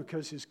destroyed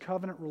because His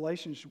covenant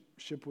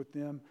relationship with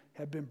them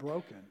had been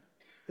broken.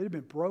 It had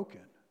been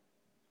broken.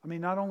 I mean,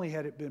 not only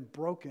had it been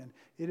broken,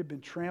 it had been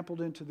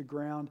trampled into the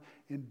ground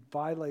and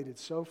violated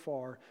so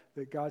far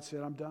that God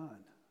said, I'm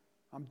done.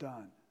 I'm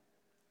done.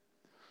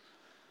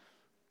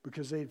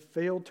 Because they had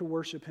failed to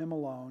worship Him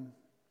alone,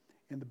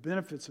 and the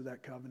benefits of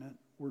that covenant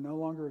were no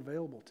longer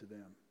available to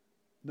them.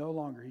 No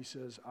longer. He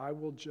says, I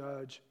will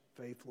judge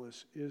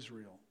faithless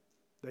Israel.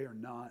 They are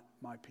not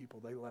my people.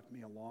 They left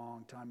me a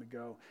long time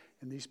ago.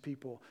 And these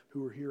people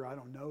who are here, I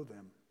don't know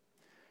them.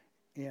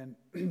 And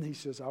He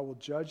says, I will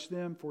judge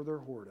them for their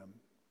whoredom.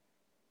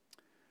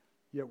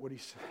 Yet what He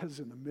says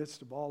in the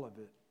midst of all of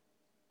it,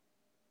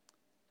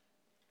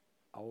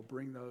 I will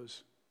bring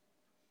those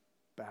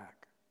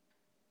back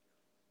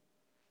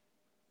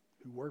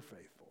who were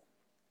faithful.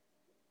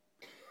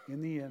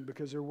 In the end,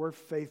 because there were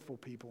faithful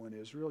people in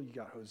Israel. You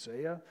got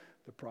Hosea,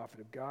 the prophet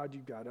of God.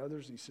 You've got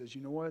others. And He says,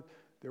 you know what?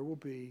 There will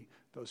be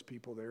those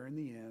people there in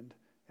the end,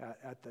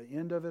 at the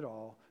end of it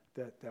all,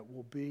 that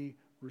will be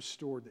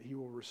restored, that He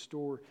will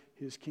restore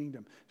His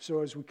kingdom.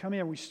 So as we come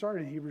in, we start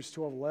in Hebrews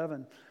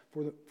 12:11.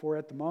 For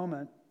at the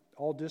moment,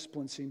 all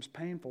discipline seems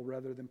painful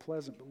rather than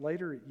pleasant, but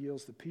later it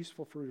yields the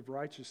peaceful fruit of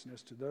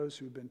righteousness to those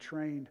who have been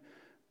trained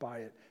by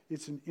it.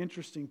 It's an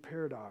interesting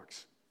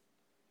paradox.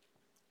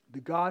 The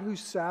God who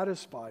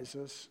satisfies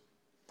us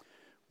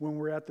when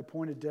we're at the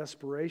point of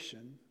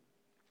desperation,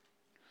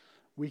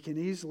 we can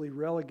easily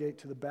relegate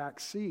to the back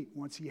seat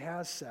once He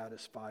has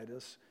satisfied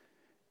us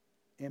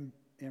and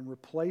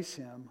replace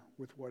Him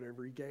with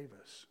whatever He gave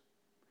us.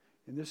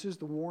 And this is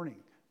the warning.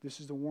 This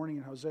is the warning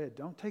in Hosea.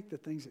 Don't take the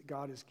things that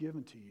God has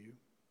given to you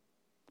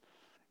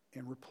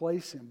and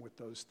replace Him with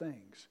those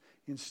things.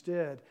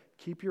 Instead,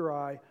 keep your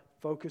eye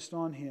focused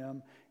on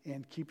Him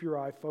and keep your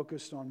eye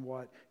focused on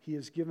what He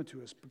has given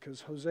to us.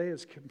 Because Hosea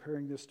is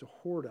comparing this to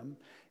whoredom,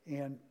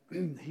 and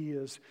he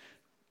is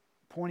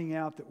pointing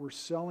out that we're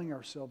selling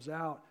ourselves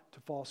out to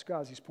false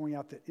gods. He's pointing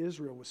out that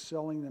Israel was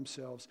selling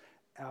themselves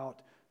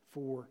out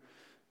for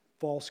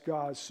false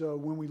gods. So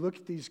when we look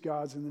at these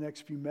gods in the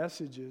next few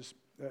messages,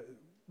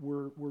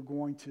 we're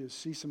going to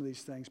see some of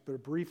these things. But a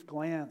brief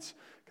glance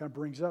kind of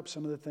brings up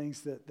some of the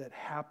things that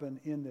happen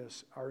in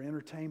this. Our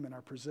entertainment,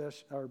 our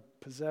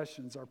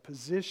possessions, our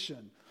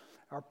position,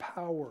 our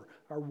power,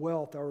 our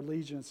wealth, our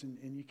allegiance,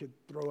 and you could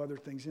throw other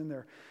things in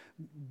there.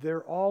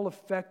 They're all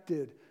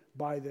affected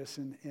by this.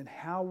 And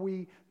how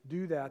we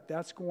do that,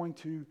 that's going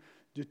to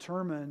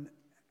determine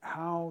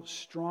how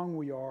strong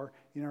we are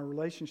in our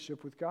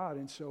relationship with God.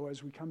 And so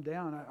as we come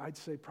down, I'd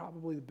say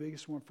probably the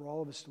biggest one for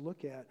all of us to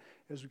look at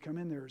as we come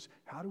in there is,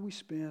 how do we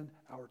spend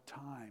our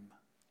time?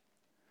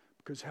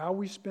 Because how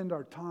we spend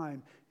our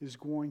time is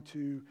going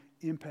to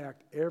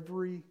impact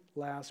every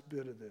last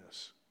bit of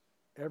this.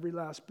 Every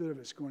last bit of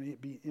it's going to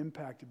be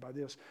impacted by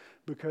this,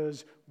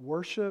 because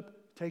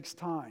worship takes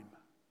time.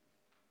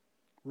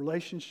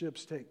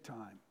 Relationships take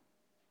time.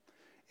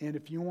 And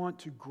if you want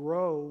to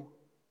grow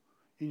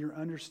in your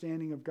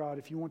understanding of God,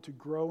 if you want to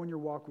grow in your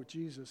walk with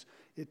Jesus,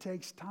 it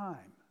takes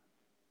time.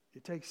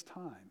 It takes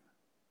time.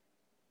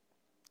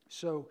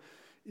 So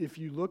if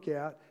you look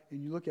at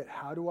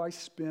how do I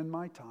spend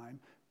my time,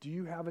 do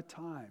you have a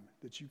time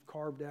that you've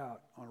carved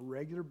out on a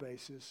regular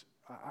basis?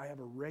 I have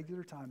a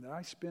regular time that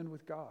I spend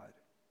with God,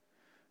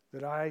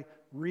 that I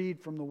read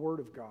from the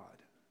Word of God,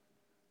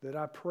 that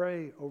I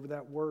pray over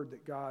that Word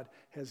that God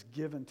has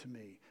given to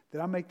me, that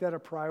I make that a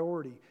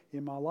priority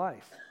in my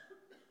life.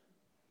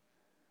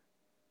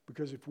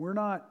 Because if we're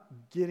not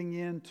getting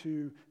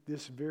into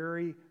this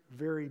very,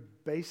 very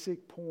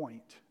basic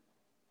point,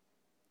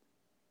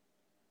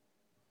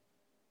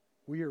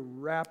 we are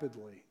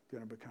rapidly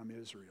going to become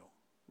Israel.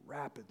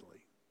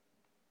 Rapidly.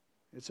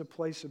 It's a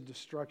place of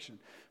destruction.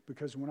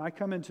 Because when I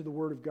come into the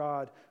Word of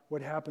God,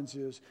 what happens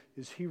is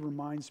He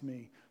reminds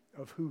me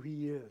of who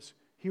He is.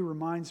 He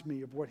reminds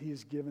me of what He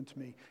has given to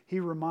me. He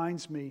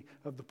reminds me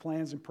of the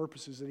plans and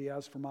purposes that He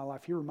has for my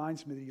life. He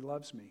reminds me that He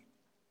loves me.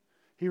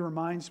 He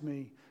reminds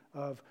me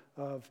of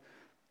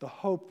the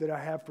hope that I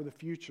have for the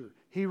future.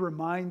 He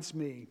reminds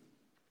me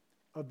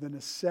of the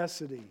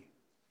necessity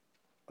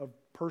of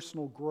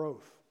personal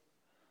growth.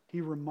 He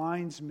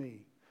reminds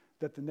me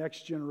that the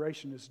next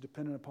generation is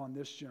dependent upon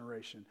this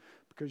generation.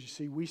 Because you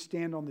see, we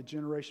stand on the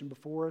generation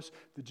before us.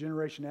 The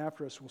generation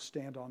after us will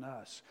stand on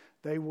us.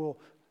 They will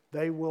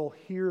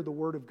hear the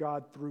Word of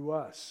God through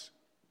us.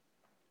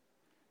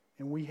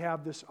 And we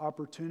have this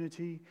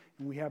opportunity,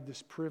 and we have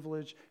this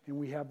privilege, and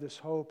we have this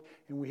hope,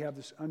 and we have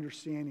this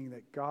understanding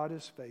that God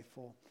is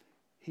faithful.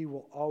 He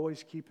will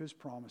always keep His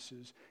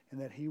promises, and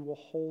that He will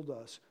hold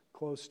us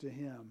close to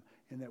Him,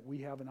 and that we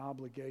have an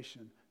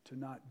obligation to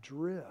not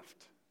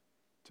drift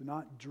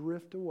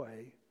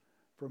away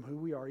from who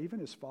we are.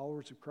 Even as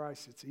followers of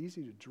Christ, it's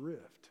easy to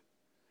drift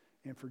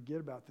and forget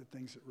about the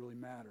things that really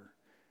matter.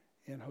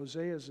 And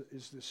Hosea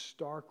is this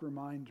stark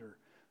reminder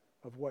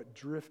of what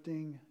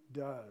drifting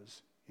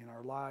does in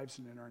our lives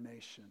and in our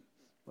nation.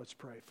 Let's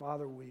pray.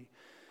 Father, we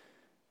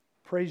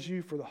praise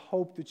You for the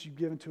hope that You've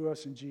given to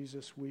us in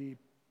Jesus. We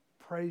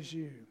praise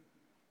You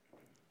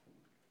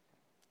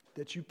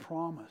that You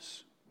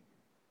promise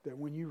that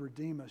when You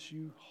redeem us,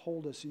 You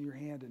hold us in Your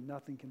hand and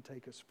nothing can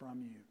take us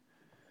from You,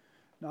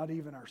 not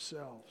even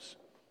ourselves.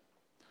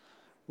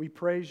 We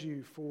praise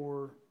You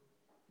for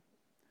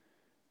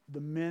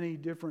the many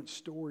different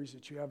stories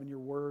that You have in Your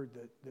Word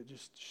that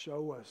just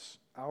show us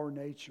our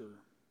nature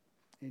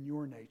and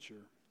Your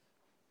nature,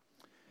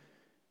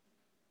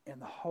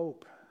 and the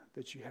hope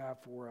that You have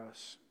for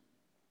us,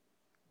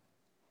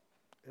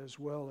 as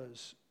well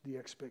as the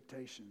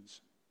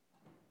expectations.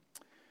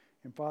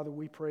 And Father,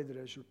 we pray that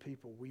as Your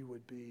people, we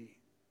would be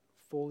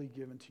fully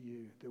given to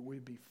You, that we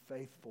would be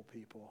faithful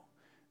people,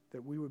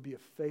 that we would be a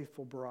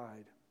faithful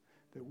bride,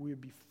 that we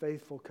would be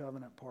faithful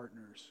covenant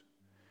partners,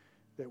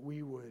 that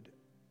we would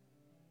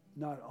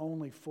not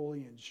only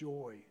fully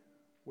enjoy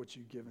what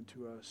You've given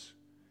to us,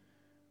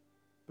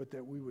 but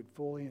that we would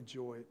fully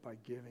enjoy it by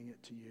giving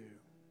it to You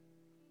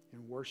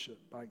in worship,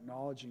 by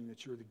acknowledging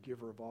that You're the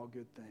giver of all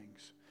good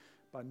things,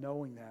 by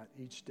knowing that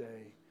each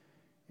day,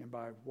 and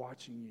by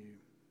watching You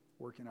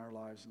work in our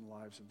lives and the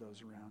lives of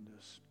those around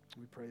us.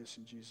 We pray this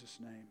in Jesus'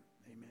 name.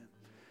 Amen.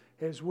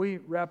 As we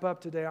wrap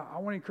up today, I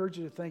want to encourage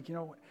you to think,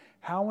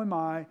 how am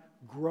I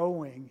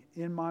growing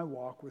in my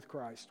walk with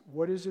Christ?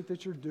 What is it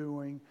that you're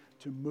doing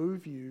to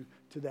move you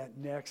to that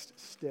next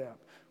step?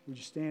 Would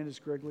you stand as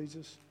Greg leads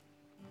us?